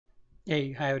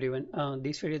Hey, hi everyone.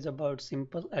 This video is about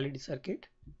simple LED circuit.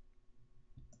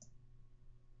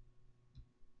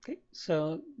 Okay,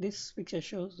 so this picture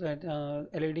shows that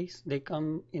LEDs they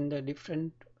come in the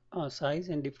different size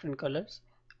and different colors.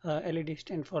 LED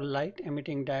stand for light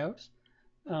emitting diodes.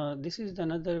 This is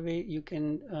another way you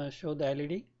can show the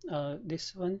LED.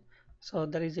 This one, so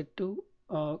there is a two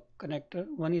connector.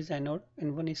 One is anode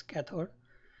and one is cathode.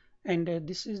 And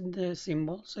this is the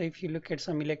symbol. So if you look at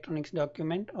some electronics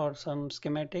document or some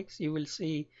schematics, you will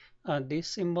see this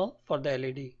symbol for the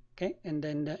LED. Okay, and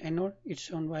then the anode is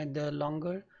shown by the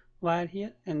longer wire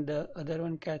here, and the other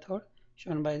one cathode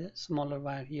shown by the smaller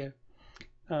wire here.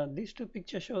 These two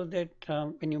pictures show that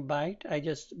when you buy it, I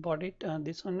just bought it,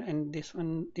 this one and this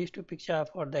one, these two pictures are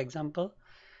for the example.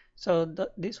 So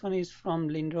this one is from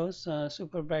Lindros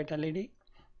Super Bright LED.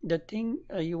 The thing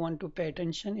you want to pay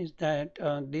attention is that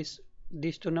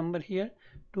these two number here,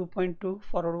 2.2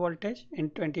 forward voltage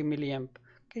and 20 milliamp.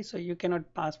 Okay, so you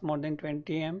cannot pass more than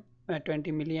 20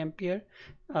 milliampere.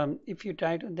 If you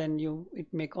try to, then it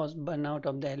may cause burnout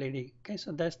of the LED. Okay,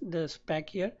 so that's the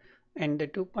spec here, and the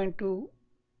 2.2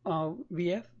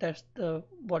 VF, that's the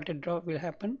voltage drop will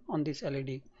happen on this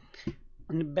LED.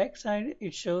 On the back side,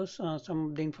 it shows some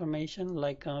of the information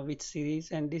like which series,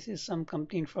 and this is some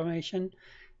company information.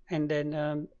 And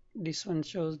then this one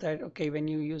shows that okay, when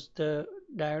you use the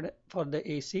diode for the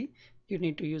AC, you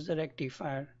need to use the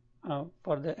rectifier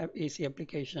for the AC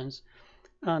applications.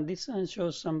 This one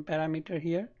shows some parameter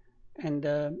here,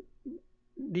 and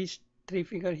these three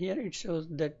figure here, it shows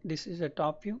that this is a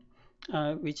top view,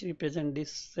 which represent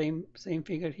this same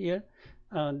figure here.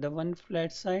 The one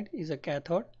flat side is a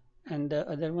cathode and the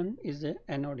other one is the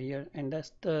anode here, and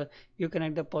that's the you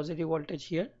connect the positive voltage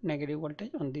here, negative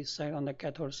voltage on this side, on the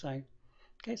cathode side.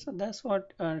 Okay, so that's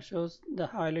what shows the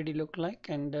how LED look like,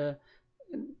 and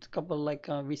couple like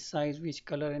which size, which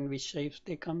color, and which shapes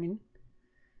they come in.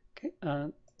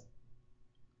 Okay,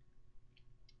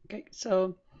 okay,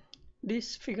 so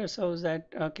this figure shows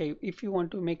that okay, if you want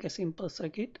to make a simple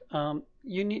circuit,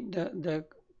 you need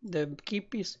the key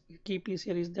piece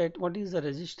here is that what is the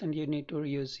resistance you need to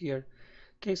use here.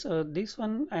 Okay, so this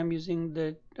one I'm using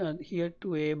the here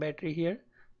 2A battery here,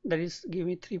 that is give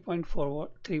me 3.4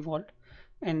 volt, 3 volt,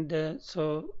 and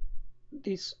so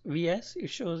this Vs,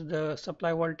 it shows the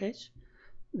supply voltage.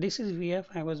 This is Vf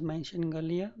I was mentioning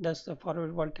earlier, that's the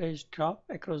forward voltage drop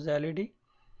across the LED,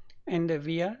 and the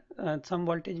VR, some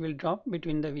voltage will drop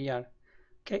between the VR.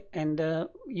 Okay, and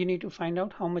you need to find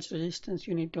out how much resistance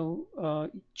you need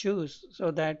to choose so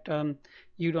that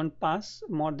you don't pass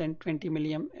more than 20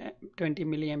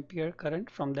 milliampere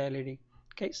current from the LED.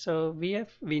 Okay, so VF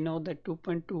we know that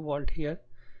 2.2 volt here.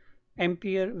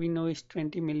 Ampere we know is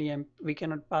 20 milliamp. We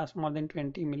cannot pass more than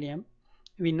 20 milliamp.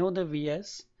 We know the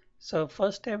VS. So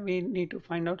first step we need to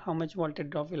find out how much voltage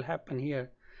drop will happen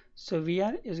here. So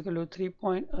VR is equal to 3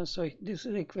 point, so this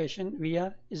is the equation.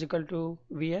 VR is equal to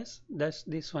VS, that's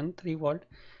this one 3 volt,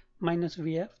 minus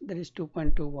VF, that is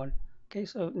 2.2 volt. Okay,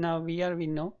 so now VR we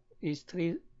know is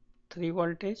 3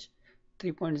 voltage,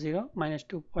 3.0 minus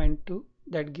 2.2,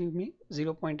 that give me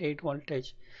 0.8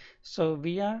 voltage. So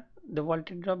VR, the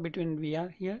voltage drop between VR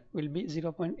here will be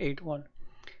 0.8 volt.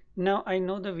 Now I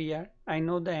know the VR, I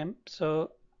know the amp,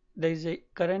 so there is a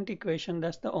current equation,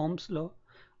 that's the Ohm's law.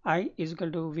 I is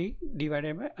equal to V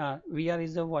divided by R. VR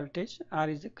is the voltage, R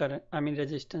is the current, I mean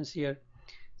resistance here.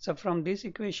 So from this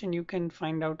equation you can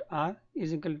find out R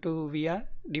is equal to VR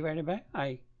divided by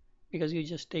I, because you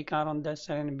just take R on that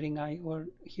side and bring I over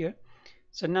here.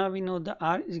 So now we know the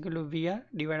R is equal to VR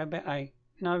divided by I.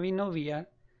 Now we know VR,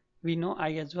 we know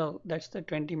I as well, that's the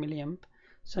 20 milliamp.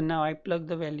 So now I plug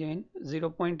the value in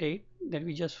 0.8 that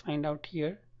we just find out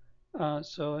here.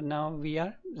 So now we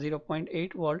are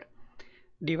 0.8 volt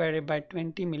divided by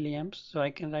 20 milliamps. So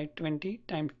I can write 20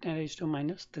 times 10 raised to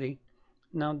minus 3.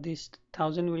 Now this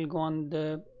 1000 will go on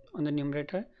the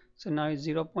numerator. So now it's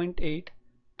 0.8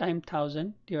 times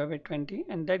 1000 divided by 20,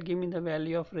 and that give me the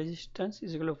value of resistance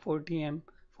is equal to 40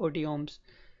 ohms.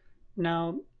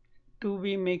 Now to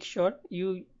be make sure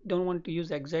you don't want to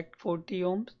use exact 40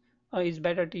 ohms, it's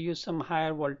better to use some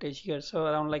higher voltage here, so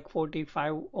around like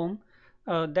 45 ohm.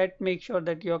 That make sure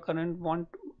that your current won't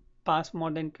pass more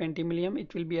than 20 milliamp.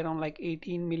 It will be around like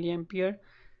 18 milliampere.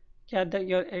 Yeah,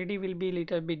 your LED will be a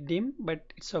little bit dim,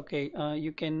 but it's okay.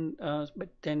 You can but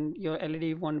then your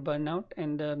LED won't burn out,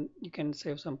 and you can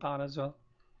save some power as well.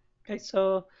 Okay,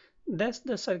 so that's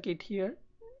the circuit here,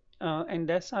 and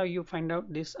that's how you find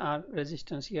out this R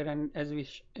resistance here, and as we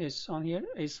is on here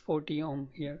is 40 ohm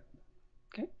here.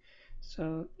 Okay,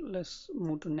 so let's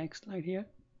move to next slide here.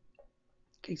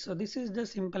 Okay, so this is the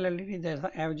simple LED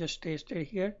that I have just tested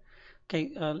here.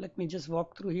 Okay, let me just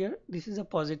walk through here. This is a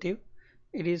positive.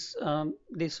 It is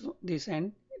this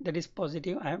end, that is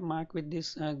positive. I have marked with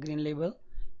this green label.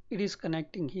 It is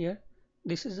connecting here.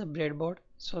 This is a breadboard.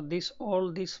 So this all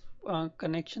this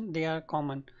connection, they are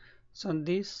common. So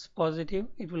this positive,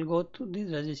 it will go to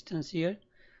this resistance here.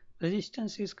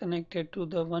 Resistance is connected to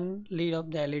the one lead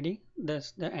of the LED,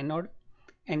 that's the anode,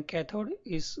 and cathode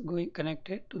is going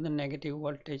connected to the negative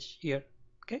voltage here.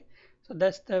 Okay, so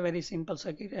that's the very simple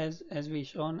circuit as we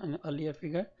shown in earlier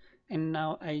figure. And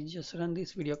now I just run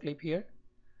this video clip here,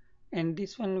 and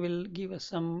this one will give us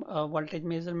some voltage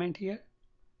measurement here.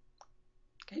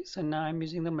 Okay, so now I'm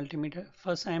using the multimeter.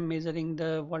 First I am measuring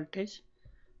the voltage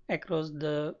across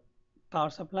the power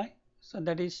supply, so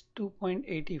that is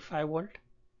 2.85 volt.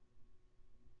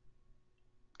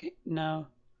 Okay, now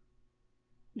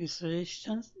this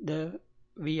resistance, the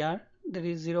VR, that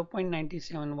is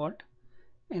 0.97 volt,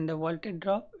 and the voltage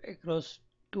drop across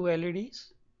two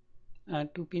LEDs,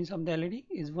 two pins of the LED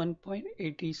is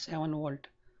 1.87 volt.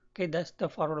 Okay, that's the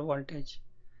forward voltage,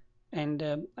 and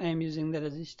I am using the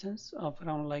resistance of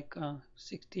around like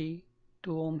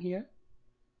 62 ohm here.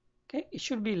 Okay, it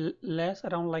should be less,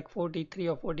 around like 43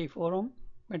 or 44 ohm,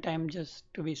 but I'm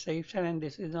just to be safe side, and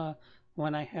this is the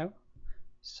one I have.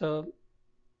 So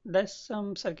that's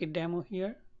some circuit demo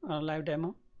here, live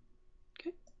demo.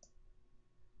 Okay,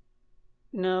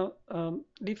 now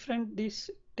different this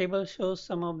table shows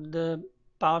some of the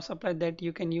power supply that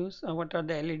you can use. What are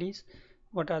the LEDs,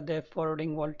 what are the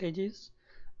forwarding voltages,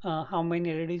 how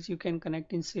many LEDs you can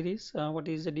connect in series, what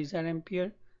is the desired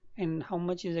ampere, and how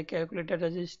much is a calculated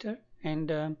resistor,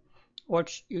 and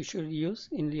what you should use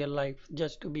in real life,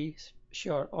 just to be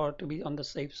sure or to be on the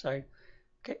safe side.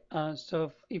 Okay,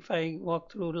 so if I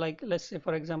walk through, like let's say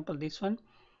for example this one,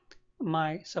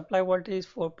 my supply voltage is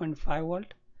 4.5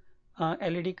 volt.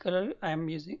 LED color I am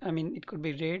using, I mean it could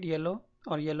be red, yellow,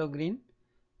 or yellow green.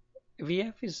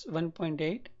 VF is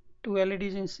 1.8. Two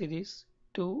LEDs in series,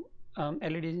 two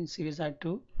LEDs in series are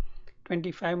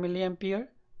 25 milliampere.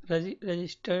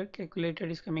 Resistor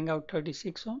calculated is coming out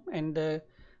 36 ohm, and the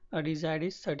desired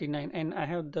is 39. And I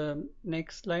have the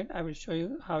next slide, I will show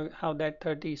you how that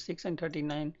 36 and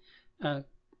 39 uh,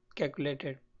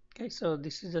 calculated. Okay, so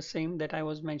this is the same that I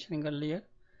was mentioning earlier.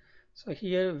 So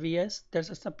here Vs, that's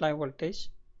a supply voltage.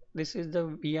 This is the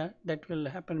VR that will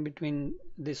happen between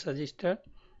this resistor.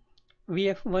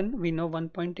 Vf1 we know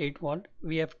 1.8 volt,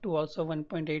 Vf2 also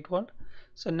 1.8 volt.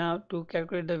 So now to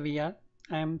calculate the VR,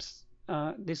 I am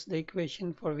this the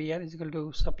equation for VR is equal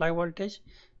to supply voltage,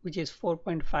 which is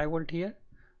 4.5 volt here.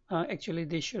 Actually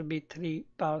this should be 3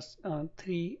 powers,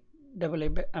 3 double A,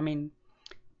 I mean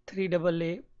 3 double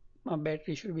A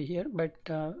battery should be here, but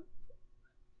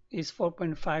is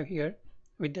 4.5 here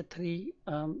with the 3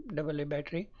 AA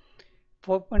battery.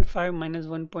 4.5 minus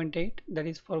 1.8, that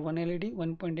is for one LED,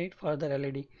 1.8 for other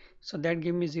LED. So that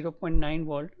give me 0.9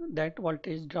 volt. That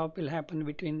voltage drop will happen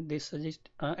between this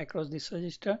resistor, across this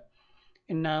resistor.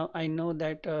 And now I know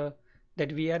that that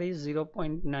VR is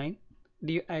 0.9.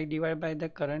 I divide by the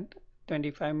current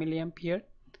 25 milliampere.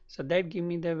 So that give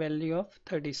me the value of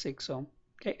 36 ohm.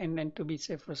 Okay, and then to be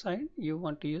safer side, you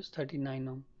want to use 39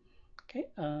 ohm. Okay,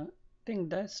 I think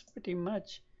that's pretty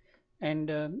much.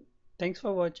 And thanks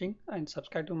for watching, and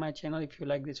subscribe to my channel if you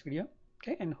like this video.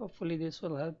 Okay, and hopefully this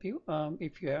will help you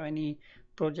if you have any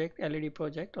project, LED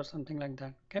project or something like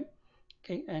that.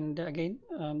 Okay, and again,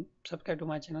 subscribe to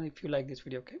my channel if you like this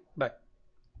video. Okay, bye.